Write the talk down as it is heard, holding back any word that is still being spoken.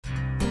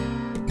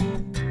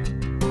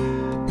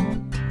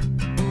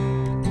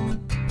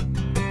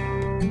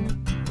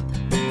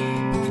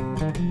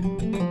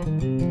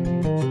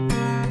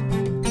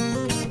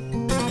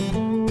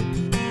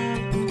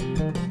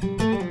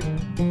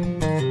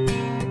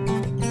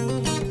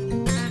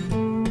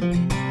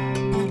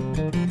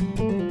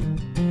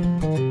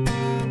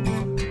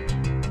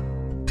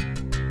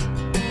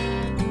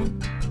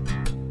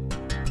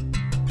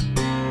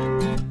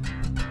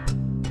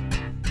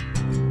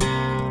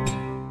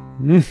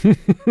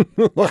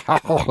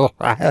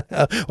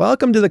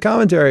Welcome to the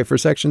commentary for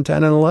section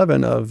 10 and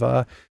 11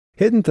 of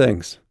Hidden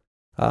Things,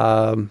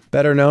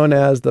 better known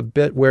as the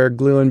bit where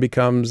Gluin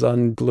becomes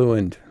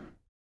ungluined,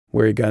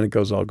 where he kind of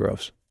goes all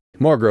gross.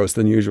 More gross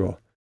than usual.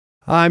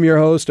 I'm your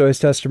host,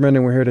 Ois Testerman,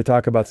 and we're here to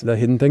talk about the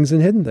hidden things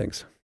in Hidden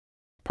Things,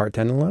 part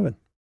 10 and 11.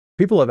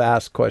 People have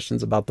asked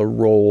questions about the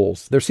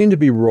roles. There seem to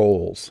be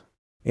roles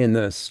in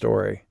this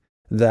story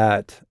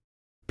that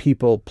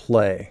people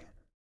play.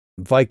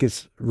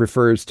 Vicus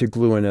refers to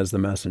Gluin as the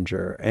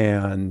messenger,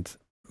 and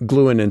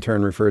Gluin in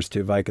turn refers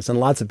to Vicus, and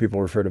lots of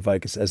people refer to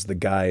Vicus as the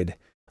guide.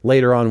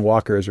 Later on,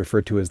 Walker is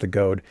referred to as the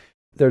goad.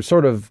 They're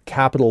sort of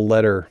capital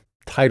letter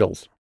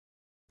titles,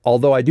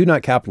 although I do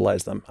not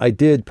capitalize them.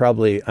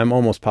 I'm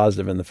almost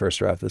positive in the first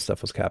draft this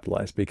stuff was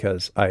capitalized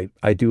because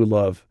I do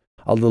love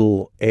a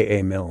little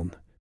A.A. Milne.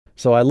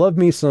 So I love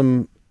me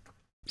some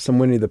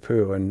Winnie the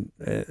Pooh, and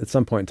at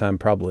some point in time,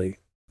 probably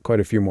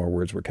quite a few more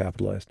words were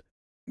capitalized.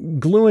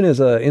 Gluin is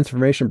an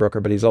information broker,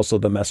 but he's also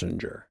the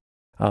messenger.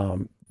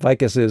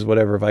 Vicus is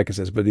whatever Vicus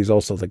is, but he's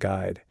also the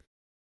guide.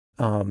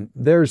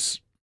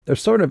 There's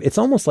sort of, it's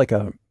almost like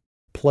a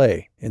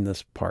play in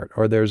this part,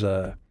 or there's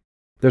a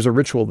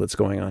ritual that's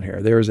going on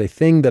here. There is a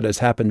thing that has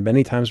happened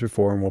many times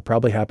before and will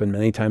probably happen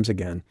many times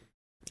again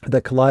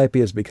that Calliope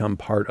has become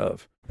part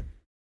of.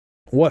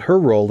 What her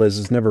role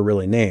is never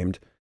really named,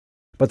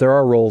 but there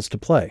are roles to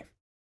play.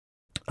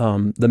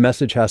 The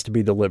message has to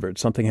be delivered.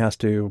 Something has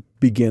to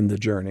begin the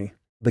journey.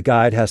 The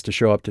guide has to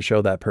show up to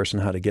show that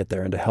person how to get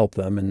there and to help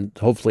them and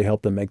hopefully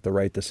help them make the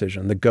right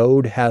decision. The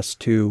goad has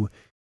to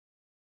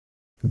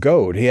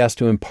goad. He has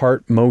to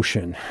impart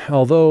motion.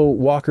 Although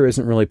Walker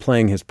isn't really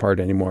playing his part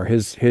anymore,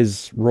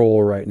 his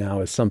role right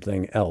now is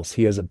something else.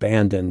 He has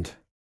abandoned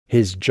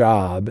his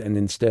job and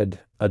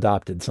instead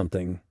adopted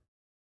something.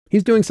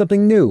 He's doing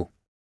something new,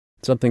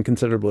 something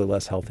considerably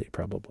less healthy,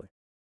 probably.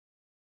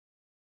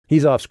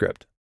 He's off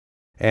script,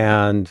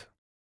 and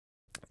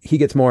he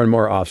gets more and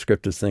more off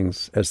script as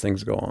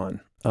things go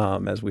on.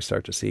 As we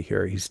start to see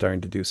here, he's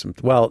starting to do some,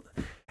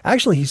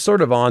 actually, he's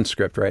sort of on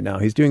script right now.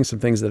 He's doing some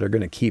things that are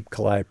going to keep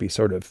Calliope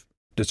sort of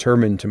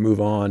determined to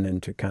move on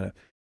and to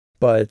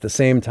but at the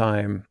same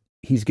time,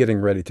 he's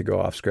getting ready to go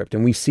off script.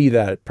 And we see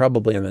that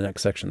probably in the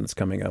next section that's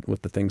coming up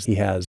with the things he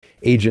has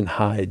Agent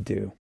Hyde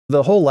do.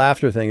 The whole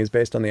laughter thing is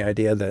based on the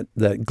idea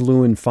that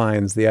Gluin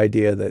finds the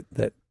idea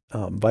that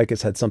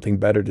Vicus had something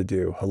better to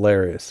do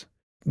hilarious.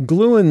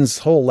 Gluin's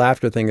whole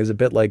laughter thing is a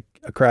bit like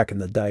a crack in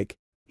the dike.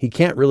 He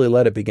can't really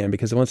let it begin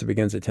because once it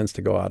begins, it tends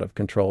to go out of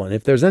control. And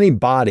if there's any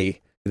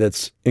body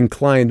that's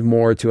inclined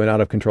more to an out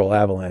of control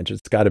avalanche,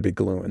 it's got to be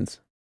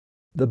Gluin's.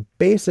 The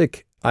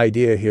basic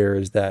idea here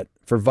is that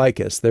for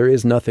Vicus, there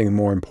is nothing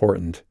more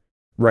important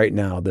right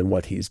now than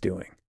what he's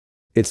doing.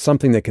 It's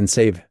something that can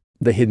save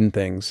the hidden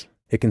things.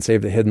 It can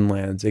save the hidden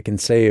lands. It can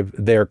save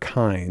their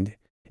kind.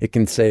 It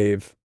can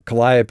save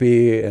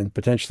Calliope and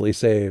potentially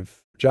save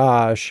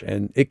Josh,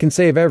 and it can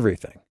save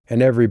everything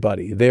and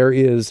everybody. There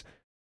is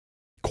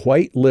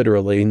quite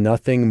literally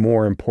nothing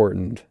more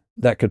important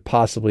that could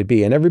possibly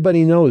be. And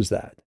everybody knows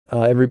that.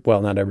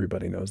 Not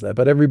everybody knows that,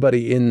 but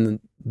everybody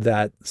in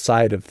that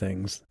side of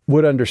things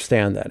would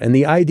understand that. And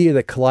the idea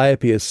that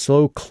Calliope is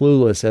so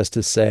clueless as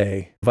to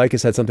say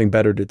Vicus had something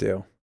better to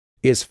do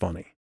is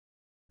funny.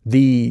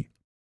 The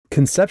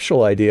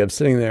conceptual idea of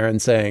sitting there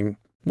and saying,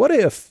 what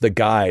if the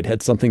guide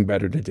had something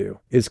better to do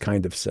is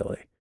kind of silly.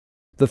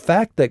 The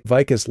fact that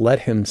Vicus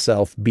let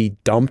himself be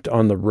dumped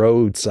on the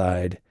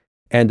roadside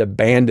and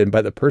abandoned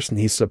by the person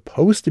he's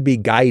supposed to be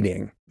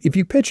guiding. If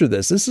you picture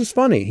this is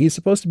funny. He's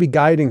supposed to be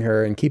guiding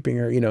her and keeping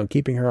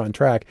her on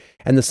track.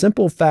 And the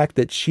simple fact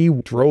that she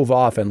drove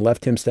off and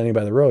left him standing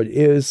by the road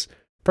is,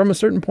 from a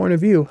certain point of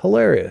view,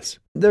 hilarious.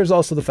 There's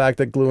also the fact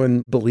that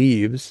Gluin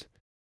believes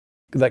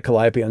that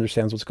Calliope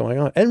understands what's going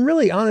on. And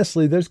really,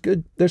 honestly, there's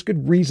good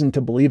reason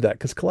to believe that,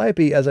 because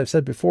Calliope, as I've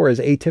said before, is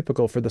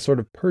atypical for the sort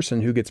of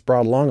person who gets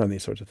brought along on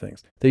these sorts of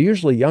things. They're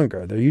usually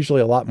younger. They're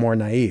usually a lot more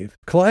naive.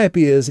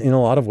 Calliope is, in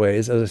a lot of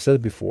ways, as I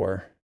said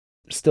before,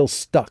 still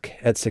stuck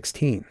at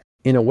 16.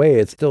 In a way,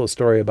 it's still a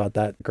story about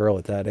that girl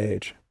at that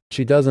age.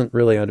 She doesn't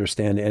really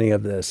understand any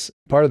of this.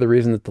 Part of the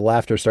reason that the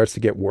laughter starts to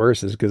get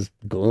worse is because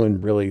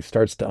Gluin really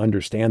starts to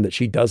understand that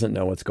she doesn't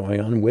know what's going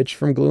on, which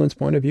from Gluin's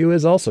point of view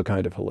is also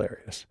kind of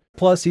hilarious.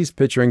 Plus, he's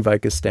picturing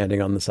Vicus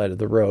standing on the side of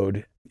the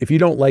road. If you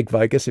don't like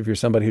Vicus, if you're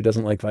somebody who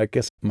doesn't like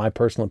Vicus, my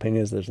personal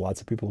opinion is there's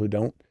lots of people who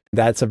don't.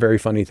 That's a very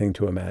funny thing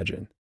to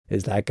imagine,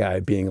 is that guy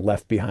being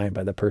left behind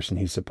by the person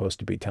he's supposed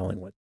to be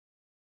telling with.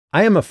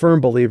 I am a firm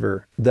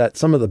believer that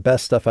some of the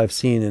best stuff I've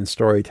seen in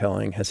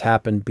storytelling has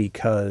happened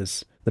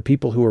because the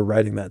people who were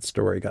writing that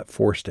story got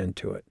forced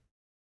into it.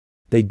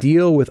 They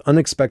deal with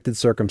unexpected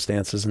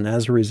circumstances and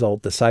as a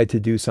result decide to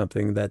do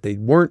something that they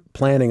weren't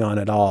planning on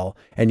at all,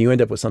 and you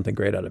end up with something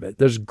great out of it.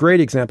 There's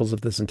great examples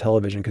of this in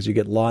television because you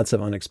get lots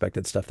of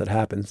unexpected stuff that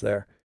happens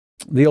there.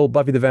 The old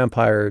Buffy the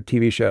Vampire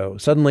TV show,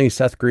 suddenly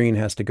Seth Green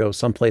has to go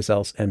someplace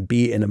else and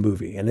be in a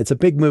movie. And it's a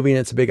big movie and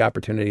it's a big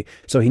opportunity,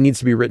 so he needs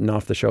to be written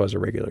off the show as a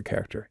regular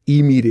character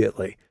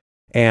immediately.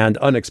 and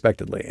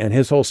unexpectedly. And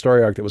his whole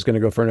story arc that was going to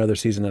go for another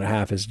season and a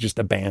half is just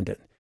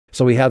abandoned.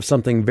 So we have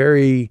something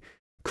very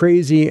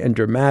crazy and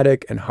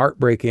dramatic and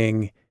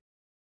heartbreaking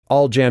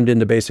all jammed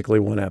into basically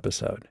one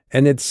episode.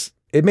 And it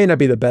may not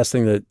be the best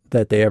thing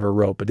that they ever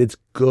wrote, but it's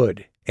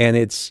good. And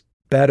it's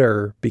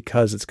better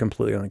because it's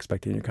completely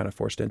unexpected and you're kind of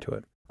forced into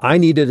it. I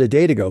needed a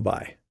day to go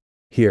by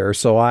here.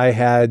 So I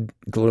had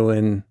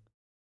Gluin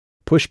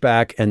push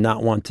back and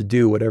not want to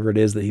do whatever it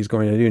is that he's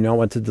going to do, not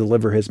want to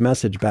deliver his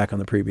message back on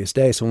the previous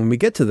day. So when we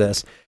get to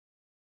this,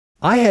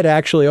 I had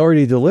actually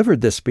already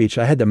delivered this speech.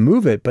 I had to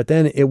move it, but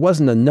then it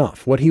wasn't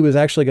enough. What he was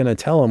actually going to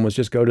tell him was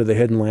just go to the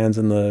Hidden Lands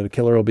and the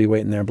killer will be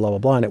waiting there, blah, blah,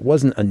 blah. And it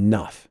wasn't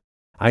enough.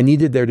 I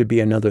needed there to be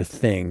another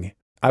thing.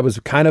 I was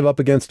kind of up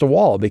against a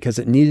wall because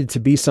it needed to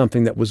be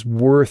something that was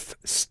worth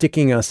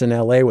sticking us in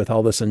LA with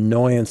all this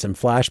annoyance and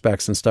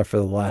flashbacks and stuff for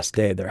the last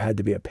day. There had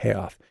to be a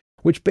payoff,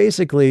 which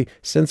basically,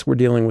 since we're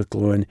dealing with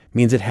Gluin,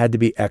 means it had to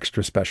be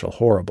extra special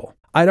horrible.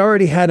 I'd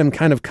already had him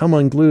kind of come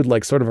unglued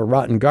like sort of a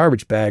rotten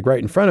garbage bag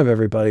right in front of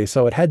everybody,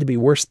 so it had to be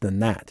worse than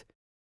that.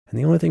 And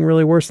the only thing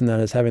really worse than that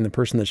is having the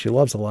person that she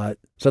loves a lot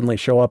suddenly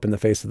show up in the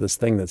face of this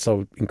thing that's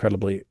so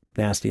incredibly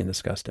nasty and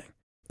disgusting.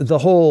 The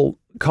whole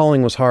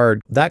calling was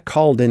hard. That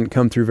call didn't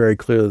come through very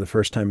clearly the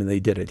first time they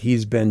did it.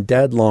 He's been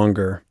dead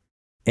longer.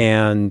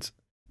 And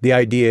the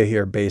idea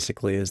here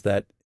basically is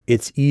that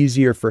it's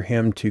easier for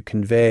him to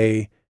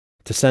convey,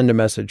 to send a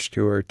message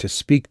to her, to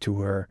speak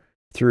to her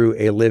through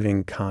a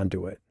living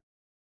conduit.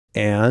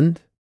 And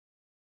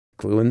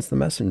Gluin's the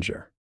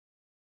messenger.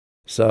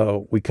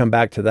 So we come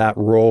back to that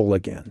role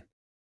again.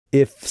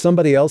 If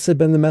somebody else had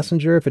been the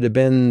messenger, if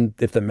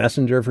the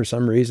messenger for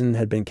some reason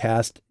had been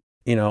cast,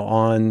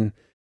 on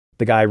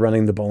the guy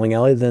running the bowling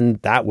alley, then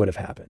that would have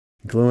happened.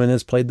 Gluin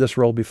has played this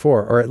role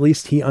before, or at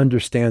least he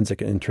understands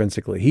it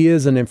intrinsically. He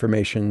is an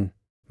information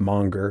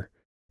monger,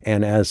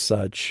 and as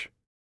such,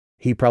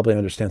 he probably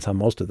understands how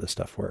most of this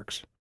stuff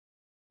works.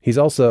 He's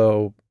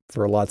also,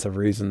 for lots of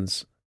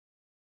reasons,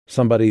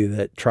 somebody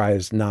that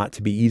tries not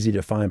to be easy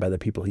to find by the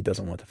people he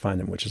doesn't want to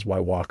find him, which is why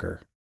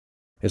Walker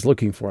is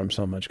looking for him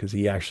so much, because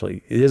he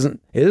actually, it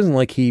isn't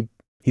like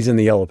he's in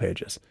the yellow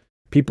pages.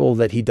 People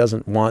that he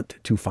doesn't want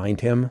to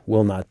find him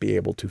will not be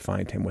able to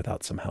find him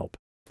without some help.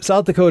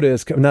 Iowa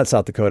is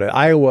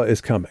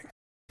coming.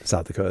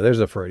 South Dakota, there's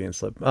a Freudian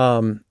slip.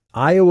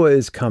 Iowa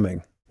is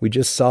coming. We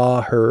just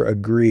saw her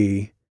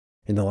agree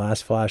in the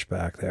last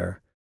flashback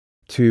there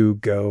to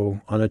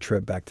go on a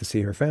trip back to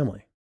see her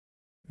family.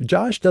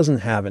 Josh doesn't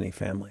have any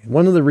family.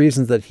 One of the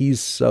reasons that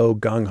he's so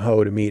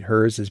gung-ho to meet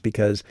hers is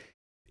because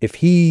if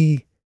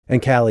he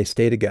and Callie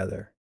stay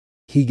together,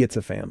 he gets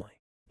a family.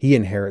 He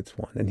inherits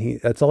one,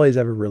 and that's all he's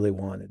ever really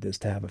wanted, is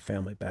to have a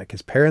family back.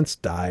 His parents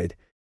died.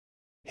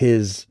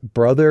 His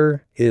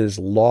brother is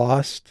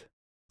lost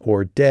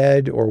or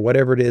dead or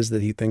whatever it is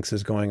that he thinks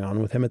is going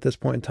on with him at this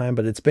point in time.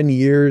 But it's been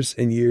years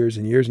and years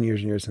and years and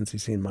years and years since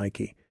he's seen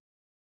Mikey,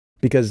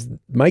 because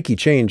Mikey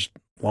changed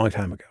a long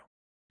time ago.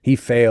 He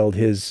failed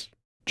his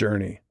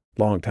journey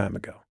a long time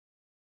ago.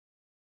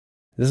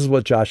 This is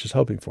what Josh is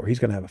hoping for. He's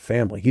going to have a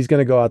family. He's going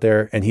to go out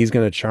there and he's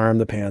going to charm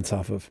the pants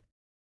off of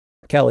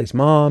Callie's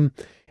mom,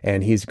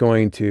 and he's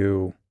going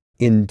to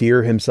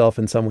endear himself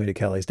in some way to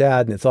Callie's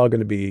dad, and it's all going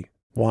to be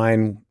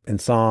wine and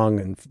song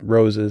and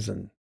roses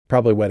and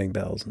probably wedding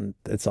bells, and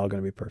it's all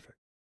going to be perfect.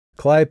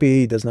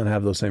 Calliope does not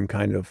have those same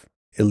kind of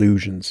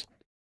illusions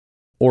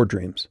or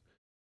dreams.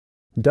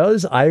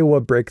 Does Iowa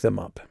break them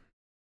up?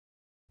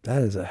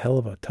 That is a hell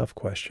of a tough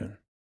question.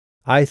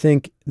 I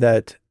think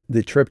that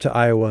the trip to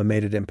Iowa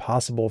made it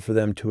impossible for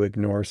them to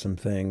ignore some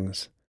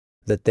things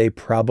that they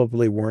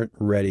probably weren't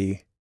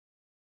ready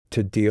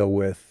to deal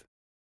with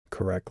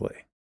correctly.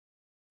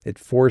 It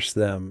forced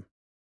them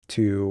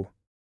to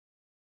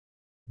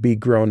be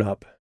grown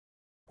up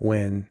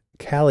when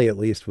Callie at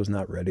least was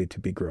not ready to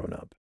be grown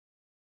up.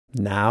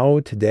 Now,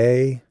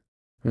 today,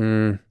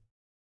 maybe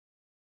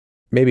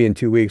in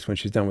 2 weeks when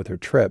she's done with her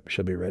trip,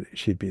 she'll be ready.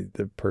 She'd be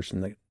the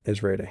person that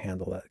is ready to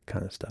handle that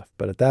kind of stuff.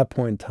 But at that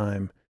point in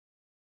time,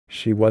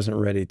 she wasn't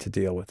ready to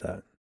deal with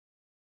that.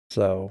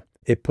 So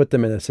it put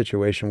them in a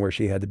situation where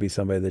she had to be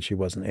somebody that she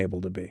wasn't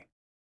able to be.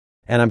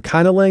 And I'm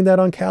kind of laying that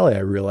on Callie, I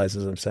realize,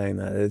 as I'm saying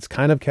that. It's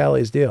kind of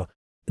Callie's deal.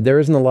 There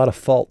isn't a lot of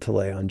fault to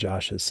lay on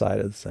Josh's side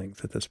of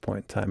things at this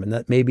point in time. And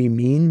that may be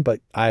mean, but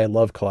I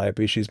love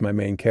Calliope. She's my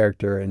main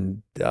character.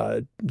 And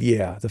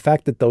the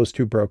fact that those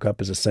two broke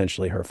up is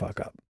essentially her fuck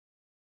up.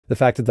 The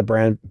fact that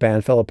the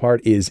band fell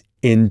apart is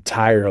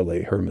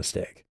entirely her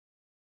mistake.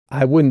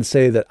 I wouldn't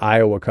say that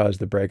Iowa caused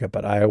the breakup,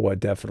 but Iowa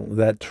definitely,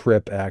 that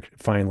trip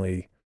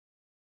finally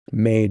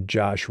made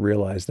Josh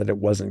realize that it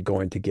wasn't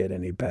going to get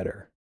any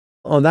better.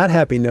 On that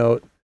happy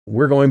note,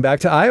 we're going back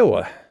to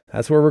Iowa.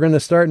 That's where we're going to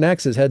start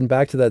next, is heading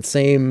back to that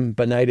same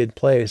benighted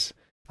place.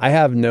 I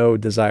have no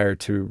desire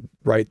to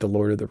write The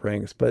Lord of the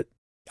Rings, but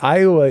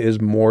Iowa is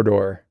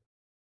Mordor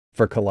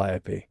for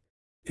Calliope.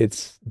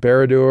 It's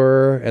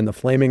Barad-dûr and the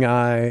Flaming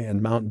Eye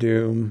and Mount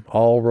Doom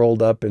all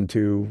rolled up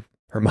into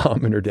her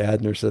mom and her dad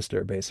and her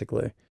sister,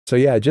 basically. So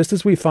yeah, just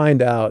as we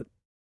find out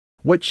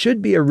what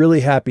should be a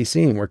really happy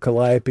scene where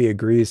Calliope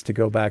agrees to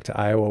go back to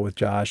Iowa with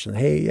Josh and,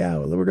 hey, yeah,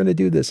 we're going to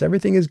do this.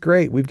 Everything is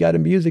great. We've got a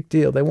music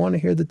deal. They want to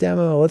hear the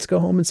demo. Let's go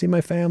home and see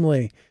my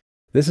family.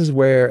 This is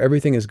where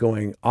everything is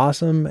going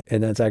awesome.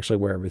 And that's actually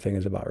where everything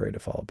is about ready to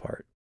fall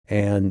apart.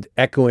 And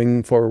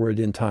echoing forward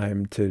in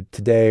time to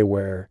today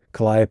where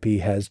Calliope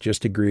has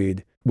just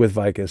agreed with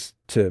Vicus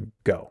to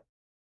go.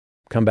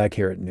 Come back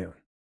here at noon.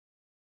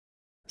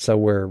 So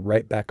we're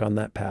right back on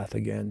that path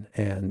again,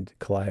 and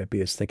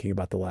Calliope is thinking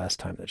about the last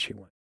time that she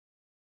went.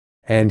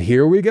 And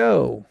here we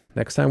go.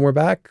 Next time we're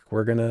back,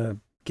 we're going to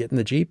get in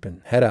the Jeep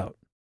and head out.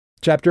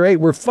 Chapter 8,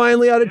 we're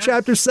finally out of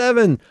Chapter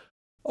 7.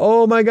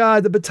 Oh my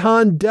God, the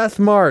Bataan Death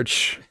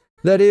March.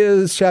 That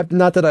is chapter,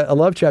 not that I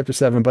love Chapter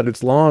 7, but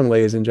it's long,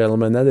 ladies and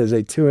gentlemen. That is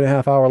a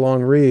 2.5 hour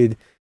long read.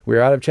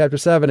 We're out of Chapter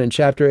 7, and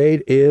Chapter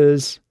 8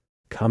 is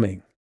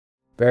coming.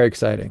 Very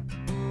exciting.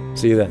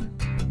 See you then.